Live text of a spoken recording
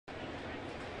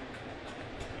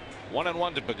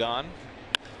1-1 to Pagan.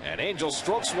 And Angel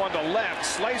strokes one to left,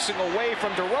 slicing away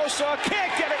from DeRosa.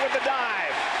 Can't get it with the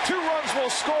dive. 2 runs will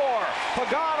score.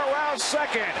 Pagan around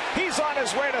second. He's on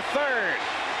his way to third.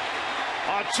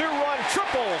 A 2-run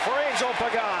triple for Angel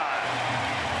Pagan.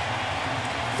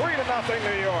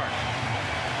 3-0 New York.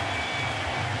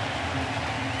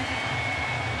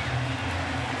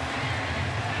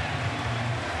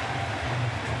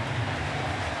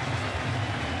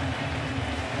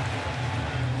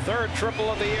 Third triple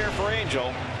of the year for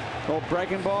Angel. Oh,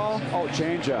 breaking ball. Oh,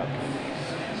 changeup.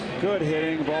 Good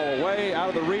hitting. Ball away out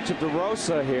of the reach of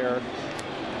DeRosa here.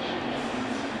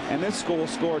 And this will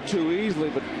score 2 easily,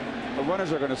 but the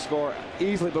runners are going to score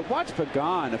easily. But watch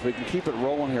Pagan, if we can keep it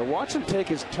rolling here. Watch him take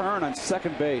his turn on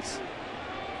second base.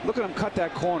 Look at him cut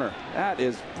that corner. That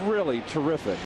is really terrific.